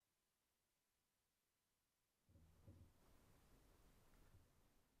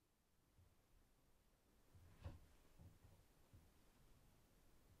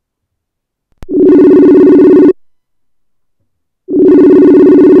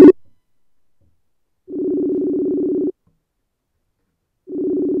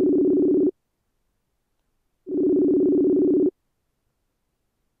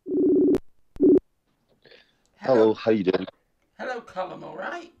How you doing? Hello, Colin, all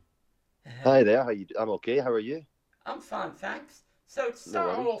right? Hi there. I'm okay. How are you? I'm fine, thanks. So, to No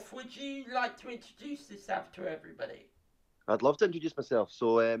start worries. off, would you like to introduce yourself to everybody? I'd love to introduce myself.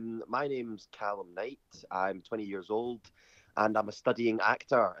 So, my name's Callum Knight. I'm 20 years old, and I'm a studying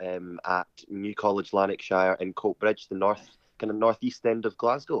actor at New College, Lanarkshire, in Coatbridge, the kind of northeast end of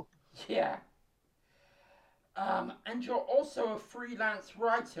Glasgow. Yeah. And you're also a freelance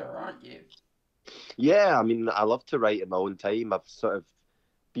writer, aren't you? Yeah, I mean, I love to write in my own time. I've sort of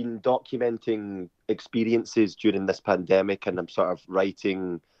been documenting experiences during this pandemic, and I'm sort of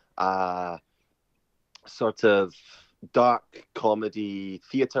writing a sort of dark comedy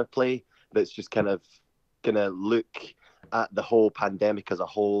theatre play that's just kind of gonna look at the whole pandemic as a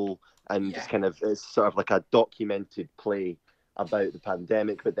whole and just Yeah. kind of it's sort of like a documented play about the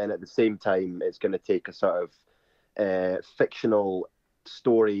pandemic, but then at the same time it's going to take a sort of fictional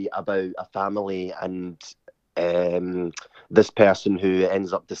story about a family and this person who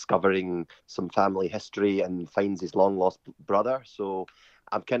ends up discovering some family history and finds his long lost brother. So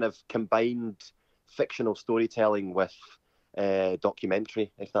I've kind of combined fictional storytelling with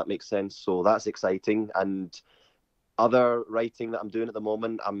documentary, if that makes sense. So that's exciting. And other writing that I'm doing at the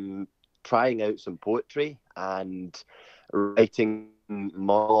moment, I'm trying out some poetry and writing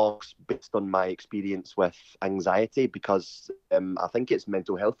monologues based on my experience with anxiety because I think it's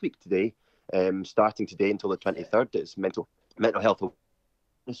Mental Health Week today. Starting today until the Yeah. 23rd, it's mental health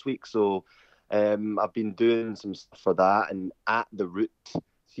this week. So I've been doing some stuff for that, and at the Root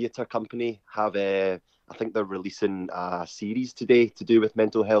Theatre Company have a. I think they're releasing a series today to do with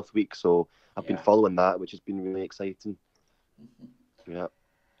Mental Health Week. So I've been Yeah. following that, which has been really exciting. Mhm. Yeah.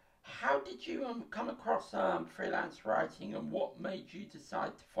 How did you come across freelance writing, and what made you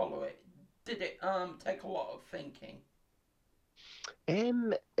decide to follow it? Did it take a lot of thinking?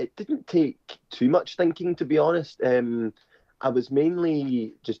 It didn't take too much thinking, to be honest. I was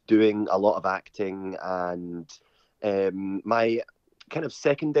mainly just doing a lot of acting, and my kind of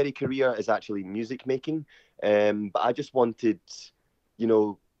secondary career is actually music making. But I just wanted, you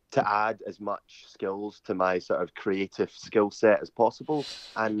know, to add as much skills to my sort of creative skill set as possible.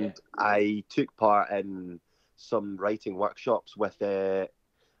 Yeah. And I took part in some writing workshops with a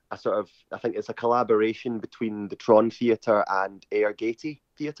sort of I think it's a collaboration between the Tron Theatre and Air Gaiety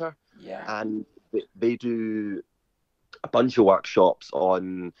Theatre, Yeah. and they do a bunch of workshops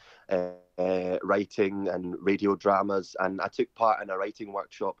on writing and radio dramas. And I took part in a writing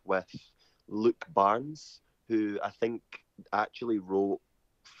workshop with Luke Barnes, who I think actually wrote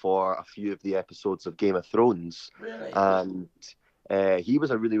for a few of the episodes of Game of Thrones, Really? and he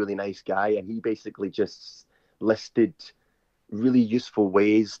was a really nice guy, and he basically just listed really useful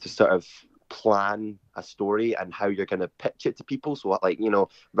ways to sort of plan a story and how you're going to pitch it to people. So, like,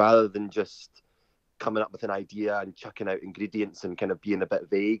 rather than just coming up with an idea and chucking out ingredients and kind of being a bit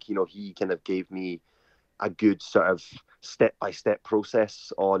vague, he kind of gave me a good sort of step by step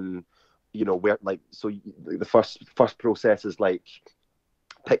process on, where, like, so the first process is like,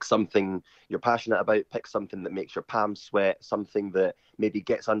 pick something you're passionate about, pick something that makes your palms sweat, something that maybe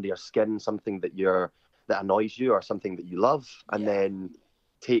gets under your skin, something that annoys you or something that you love, and Yeah. then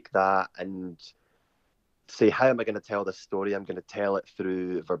take that and say, how am I going to tell this story? I'm going to tell it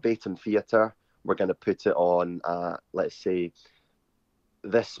through verbatim theatre. We're going to put it on, let's say,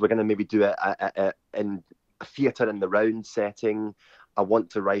 we're going to maybe do it in a theatre in the round setting. I want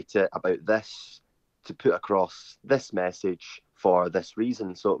to write it about this to put across this message for this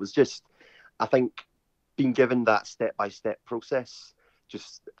reason. So it was just, I think, being given that step by step process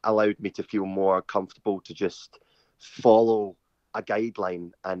just allowed me to feel more comfortable to just follow a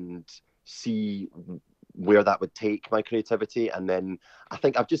guideline and see where that would take my creativity. And then I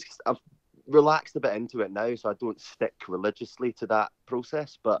think I've relaxed a bit into it now, so I don't stick religiously to that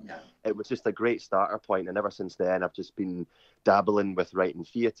process. But No. it was just a great starter point, and ever since then, I've just been dabbling with writing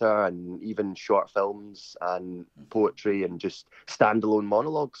theatre and even short films and Mhm. poetry and just standalone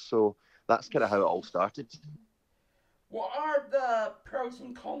monologues. So that's kind of how it all started. What are the pros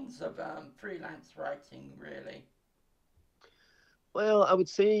and cons of freelance writing, really? Well, I would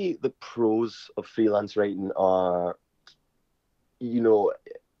say the pros of freelance writing are, you know,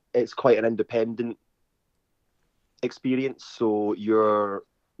 it's quite an independent experience. So Yeah.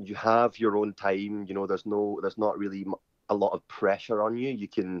 you have your own time. There's not really a lot of pressure on you. You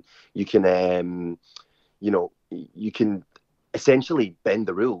can you can essentially bend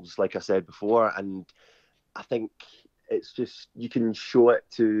the rules, like I said before. And I think it's just you can show it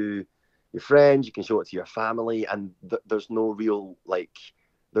to your friends, you can show it to your family, and there's no real like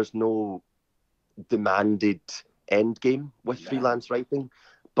there's no demanded end game with No. freelance writing.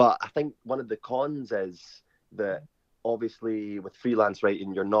 But I think one of the cons is that obviously with freelance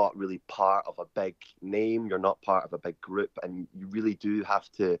writing, you're not really part of a big name, you're not part of a big group, and you really do have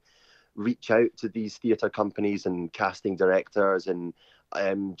to reach out to these theatre companies and casting directors, and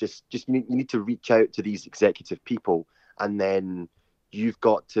just you need to reach out to these executive people, and then you've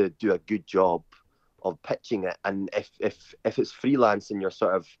got to do a good job of pitching it. And if it's freelance and you're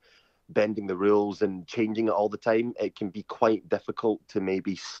sort of bending the rules and changing it all the time, it can be quite difficult to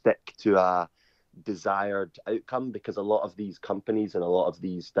maybe stick to a desired outcome, because a lot of these companies and a lot of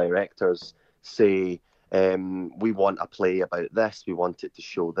these directors say, we want a play about this, we want it to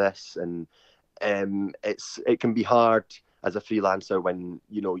show this, and it can be hard as a freelancer when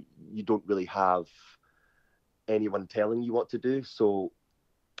you don't really have anyone telling you what to do. So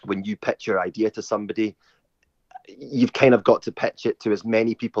when you pitch your idea to somebody, you've kind of got to pitch it to as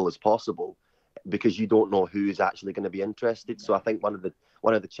many people as possible, because you don't know who's actually going to be interested. So I think one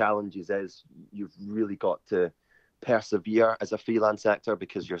of the challenges is you've really got to persevere as a freelance actor,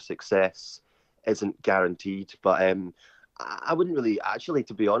 because your success isn't guaranteed. But I wouldn't really, actually,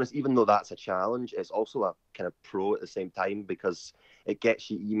 to be honest, even though that's a challenge, it's also a kind of pro at the same time, because it gets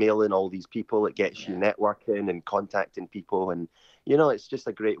you emailing all these people, it gets you networking and contacting people, and it's just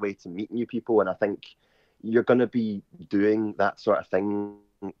a great way to meet new people. And I think you're going to be doing that sort of thing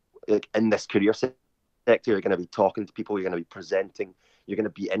in this career sector. You're going to be talking to people, you're going to be presenting, you're going to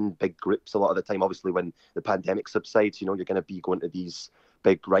be in big groups a lot of the time. Obviously, when the pandemic subsides, you're going to be going to these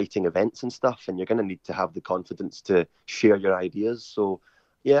big writing events and stuff, and you're going to need to have the confidence to share your ideas. So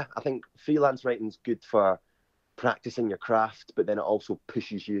yeah, I think freelance writing's good for practicing your craft, but then it also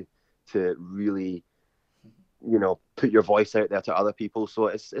pushes you to really put your voice out there to other people. So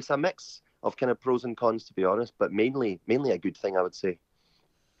it's a mix of kind of pros and cons, to be honest, but mainly a good thing, I would say.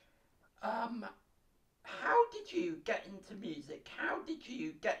 Um, how did you get into music? How did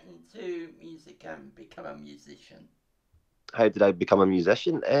you get into music and become a musician? How did I become a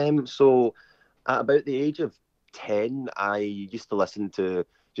musician? So at about the age of 10, I used to listen to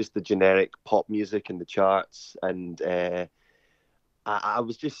just the generic pop music in the charts, and I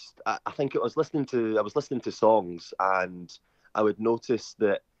was just, I think it was I was listening to songs, and I would notice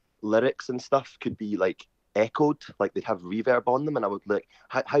that lyrics and stuff could be like echoed, like they'd have reverb on them, and I would like,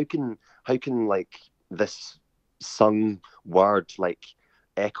 how can like this sung word like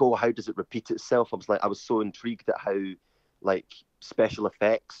echo? How does it repeat itself? I was so intrigued at how like special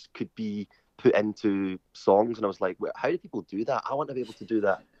effects could be put into songs, and I was like, how do people do that? I want to be able to do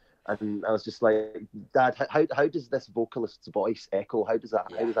that. And I was just like, Dad, how does this vocalist's voice echo? How Yeah. does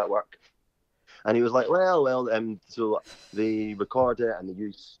that work? And he was like, so they record it and they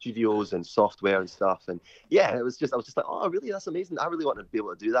use studios and software and stuff. And yeah, I was just like, oh, really? That's amazing. I really wanted to be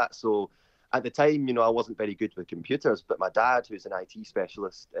able to do that. So at the time, I wasn't very good with computers, but my dad, who's an IT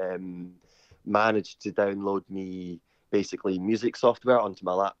specialist, managed to download me basically music software onto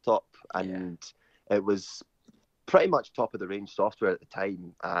my laptop. Yeah. And it was pretty much top of the range software at the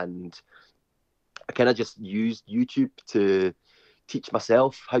time. And I kind of just used YouTube to teach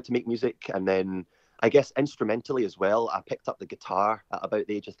myself how to make music. And then I guess instrumentally as well, I picked up the guitar at about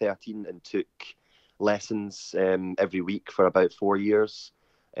the age of 13 and took lessons every week for about 4 years.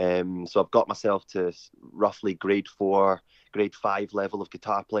 So I've got myself to roughly grade 4, grade 5 level of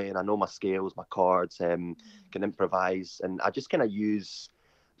guitar playing. I know my scales, my chords, can improvise. And I just kind of use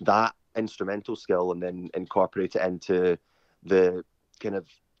that instrumental skill and then incorporate it into the kind of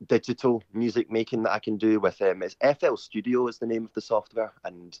digital music making that I can do with it's FL Studio is the name of the software,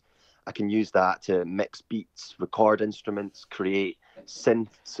 and I can use that to mix beats, record instruments, create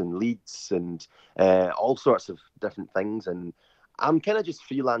synths and leads, and all sorts of different things. And I'm kind of just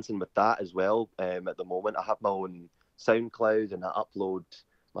freelancing with that as well. At the moment, I have my own SoundCloud, and I upload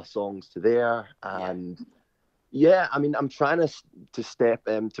my songs to there. Yeah. And yeah, I mean, I'm trying to step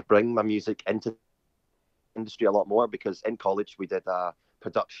to bring my music into industry a lot more, because in college we did a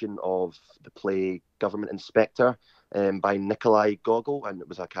production of the play Government Inspector by Nikolai Gogol, and it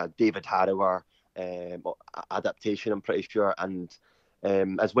was like a David Harrower adaptation, I'm pretty sure. And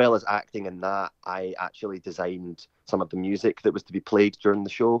as well as acting in that, I actually designed some of the music that was to be played during the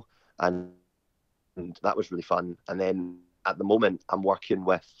show, and that was really fun. And then at the moment, I'm working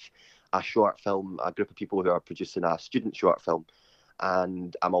with a short film, a group of people who are producing a student short film,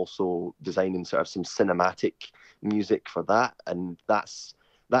 and I'm also designing sort of some cinematic music for that. And that's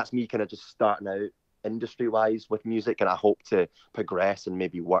me kind of just starting out industry wise with music, and I hope to progress and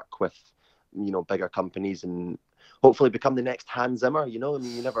maybe work with bigger companies and hopefully become the next Hans Zimmer. I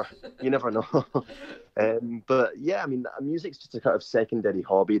mean, you never know. But yeah, I mean, music's just a kind of secondary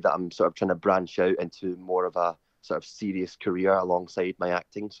hobby that I'm sort of trying to branch out into more of a sort of serious career alongside my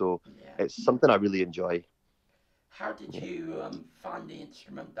acting. So Yeah. it's something I really enjoy. How did you find the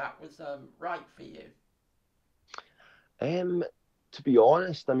instrument that was right for you? Um, to be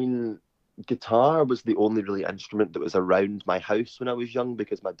honest, I mean, guitar was the only really instrument that was around my house when I was young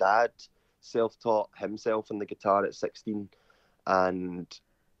because my dad self-taught himself on the guitar at 16, and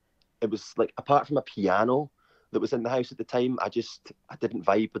it was like apart from a piano that was in the house at the time, I didn't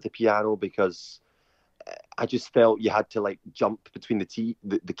vibe with the piano because I just felt you had to like jump between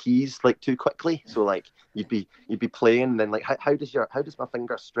the keys like too quickly. So like you'd be playing, and then like how does my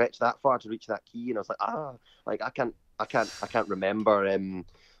finger stretch that far to reach that key? And I was like like I can't remember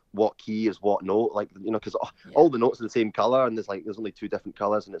what key is what note, like because Yeah, all the notes are the same color, and there's only two different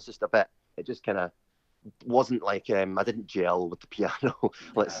colors, and it's just a bit. It just kind of wasn't like I didn't gel with the piano.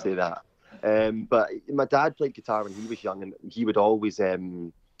 Let's no, say that. But my dad played guitar when he was young, and he would always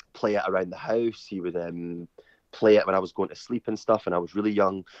play it around the house. He would play it when I was going to sleep and stuff, and I was really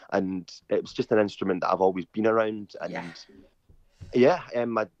young, and it was just an instrument that I've always been around. yeah, And yeah,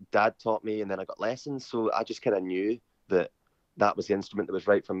 my dad taught me, and then I got lessons, so I just kind of knew that that was the instrument that was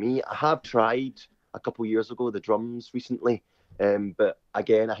right for me. I have tried a couple of years ago the drums recently, but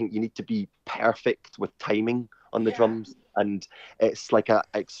again, I think you need to be perfect with timing on the yeah, drums, and it's like a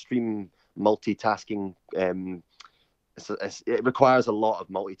extreme multitasking. It requires a lot of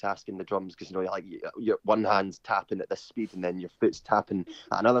multitasking the drums because like your one hand's tapping at this speed, and then your foot's tapping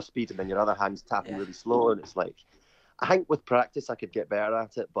at another speed, and then your other hand's tapping yeah. really slow, and it's like I think with practice I could get better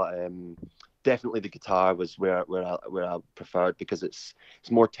at it, but definitely the guitar was where I preferred because it's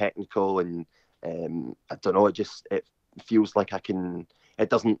more technical, and I don't know, it feels like I can. It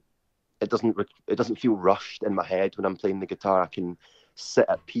doesn't it doesn't feel rushed in my head when I'm playing the guitar. I can sit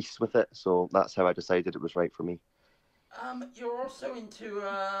at peace with it, so that's how I decided it was right for me. You're also into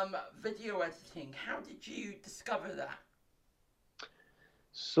video editing. How did you discover that?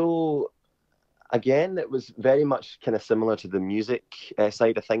 So again, it was very much kind of similar to the music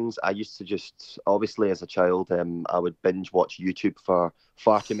side of things. I used to just, obviously, as a child, I would binge watch YouTube for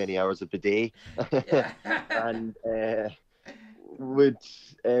far too many hours of the day, Yeah, and would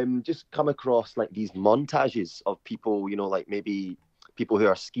just come across like these montages of people, like maybe people who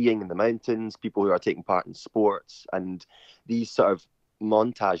are skiing in the mountains, people who are taking part in sports, and these sort of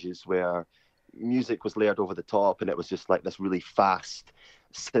montages where music was layered over the top, and it was just like this really fast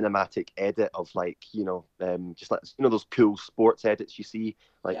cinematic edit of like just like those cool sports edits you see,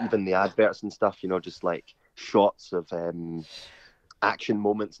 like yeah, even the adverts and stuff, just like shots of action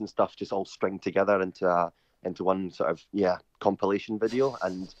moments and stuff just all stringed together into one sort of compilation video.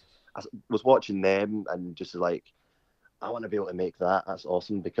 And I was watching them and just like, I want to be able to make that. That's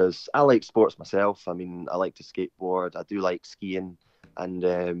awesome because I like sports myself. I mean, I like to skateboard. I do like skiing,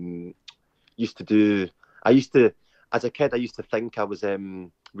 and used to do. I used to, as a kid, I used to think I was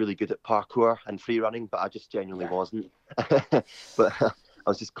really good at parkour and free running, but I just genuinely yeah. wasn't. But I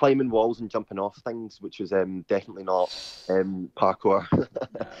was just climbing walls and jumping off things, which was definitely not parkour. No,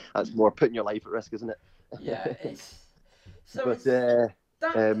 That's more putting your life at risk, isn't yeah. it? It's so But is that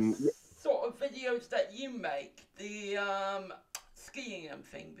the um, sort of videos that you make? The skiing and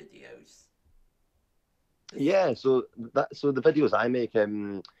thing videos. This, yeah, so the videos I make,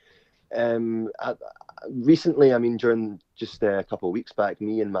 recently, I mean, during just a couple of weeks back,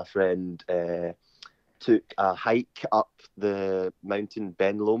 me and my friend took a hike up the mountain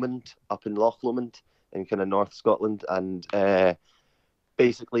Ben Lomond up in Loch Lomond in kind of North Scotland, and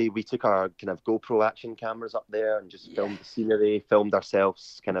basically we took our kind of GoPro action cameras up there and just yeah, filmed the scenery, filmed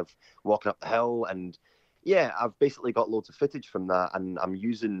ourselves kind of walking up the hill, and yeah, I've basically got loads of footage from that, and I'm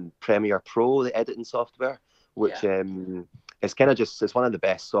using Premiere Pro, the editing software, yeah, which it's kind of just it's one of the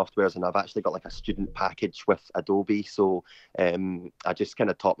best softwares, and I've actually got like a student package with Adobe, so I just kind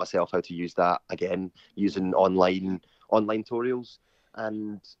of taught myself how to use that again using online tutorials,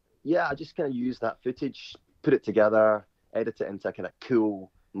 and yeah, I just kind of use that footage, put it together, edit it into a kind of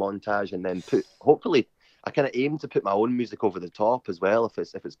cool montage, and then put hopefully I kind of aim to put my own music over the top as well if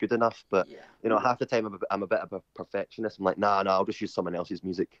it's good enough. But yeah. half the time I'm a bit of a perfectionist. I'm like, nah, I'll just use someone else's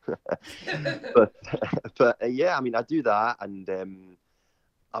music. but yeah, I mean, I do that, and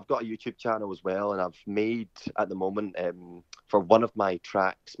I've got a YouTube channel as well, and I've made at the moment for one of my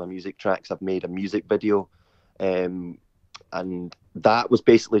tracks, my music tracks, I've made a music video, um, and that was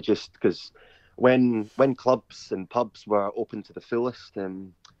basically just because when clubs and pubs were open to the fullest,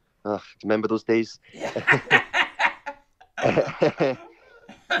 do you remember those days? Yeah.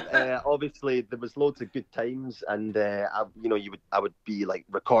 Obviously there was loads of good times, and I would be like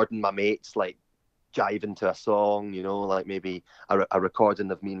recording my mates like jiving to a song, like maybe a recording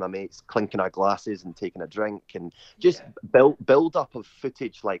of me and my mates clinking our glasses and taking a drink, and just Yeah. build up of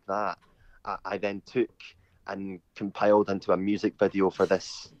footage like that. I then took and compiled into a music video for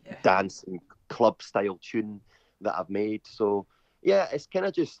this Yeah. dancing club style tune that I've made. So yeah, it's kind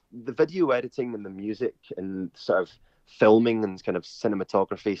of just the video editing and the music and sort of filming and kind of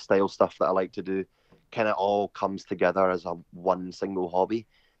cinematography style stuff that I like to do kind of all comes together as a one single hobby.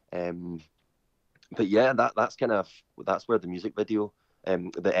 But yeah, that's where the music video,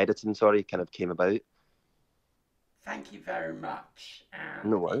 the editing, sorry, kind of came about. Thank you very much.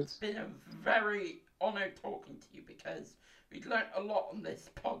 And No it's worries. been a very honour talking to you because we've learnt a lot on this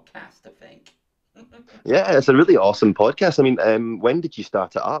podcast, I think. Yeah, it's a really awesome podcast. I mean, when did you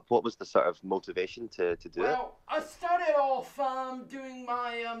start it up? What was the sort of motivation to do it? Well, I started off doing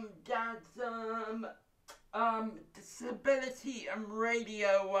my dad's disability and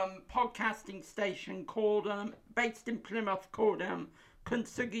radio podcasting station called based in Plymouth called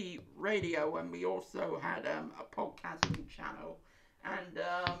Kintsugi Radio, and we also had a podcasting channel. And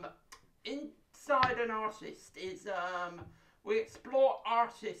inside an artist is we explore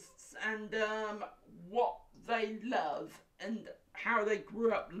artists and what they love and how they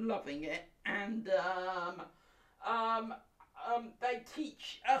grew up loving it, and they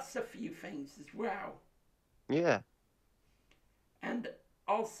teach us a few things as well. Yeah. And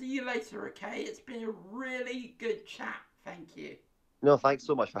I'll see you later, okay? It's been a really good chat. Thank you. No, thanks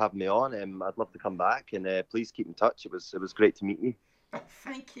so much for having me on. I'd love to come back, and please keep in touch. It was great to meet you.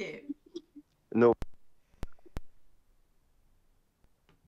 Thank you. No